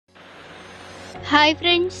Hi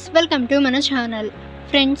friends, welcome to మన channel.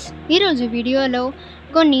 Friends, ఈరోజు వీడియోలో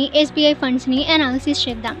కొన్ని SBI ఫండ్స్ని అనాలిసిస్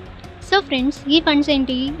చేద్దాం. సో ఫ్రెండ్స్, ఈ ఫండ్స్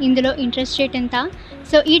ఏంటి, ఇందులో ఇంట్రెస్ట్ రేట్ ఎంత,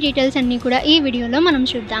 సో ఈ డీటెయిల్స్ అన్నీ కూడా ఈ వీడియోలో మనం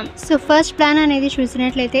చూద్దాం. సో ఫస్ట్ ప్లాన్ అనేది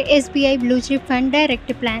చూసినట్లయితే SBI blue chip fund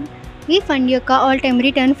direct plan. ఈ ఫండ్ యొక్క all time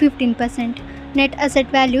return 15%, net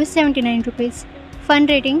asset value 79 rupees,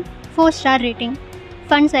 fund rating 4 star rating,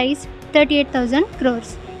 fund size 38,000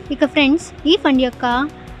 crores. ఇక ఫ్రెండ్స్, ఈ ఫండ్ యొక్క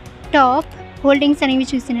టాప్ హోల్డింగ్స్ అనేవి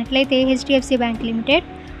చూసినట్లయితే hdfc bank limited,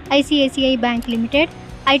 icici bank limited,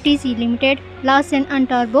 itc limited, Larsen and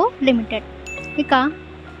turbo limited. ఇక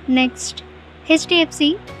next hdfc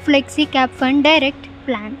flexi cap fund direct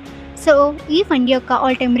plan. So ఈ fund యొక్క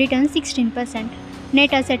all time return 16%,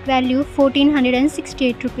 net asset value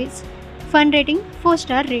 1468 rupees, fund rating 4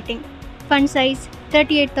 star rating, fund size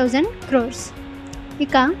 38,000 crores.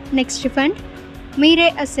 ఇక next fund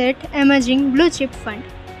mirae asset emerging blue chip fund.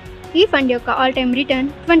 ఈ fund యొక్క all time return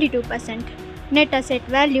 22%, net asset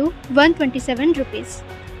value 127 rupees,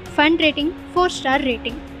 fund rating 4 star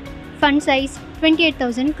rating, fund size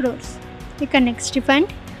 28,000 crores. ఇక next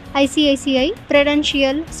fund ICICI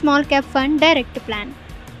ప్రెడెన్షియల్ small cap fund direct plan.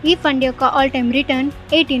 ఈ fund యొక్క all time return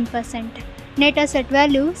 18%, net asset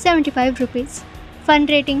value 75 rupees,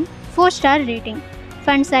 fund rating 4 star rating,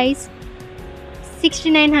 fund size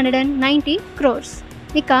 6,990 crores.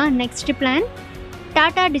 ఇక next plan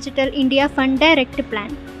Tata digital India fund direct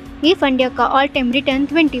plan. ఈ fund యొక్క all time return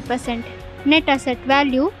 20%, net asset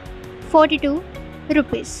value 42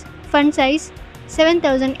 rupees, fund size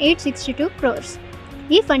 7,862 crores.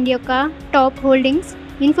 ఈ fund యొక్క top holdings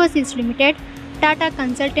Infosys limited, Tata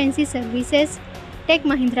consultancy services, tech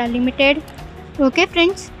Mahindra limited. Okay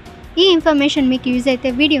friends, ఈ information మీకు use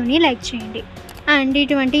అయితే వీడియోని like చేయండి and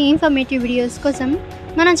ఇటువంటి ఇన్ఫర్మేటివ్ వీడియోస్ కోసం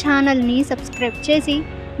మన ఛానల్ని సబ్స్క్రైబ్ చేసి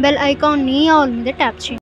బెల్ ఐకాన్ని ఆల్ మీద ట్యాప్ చేయండి.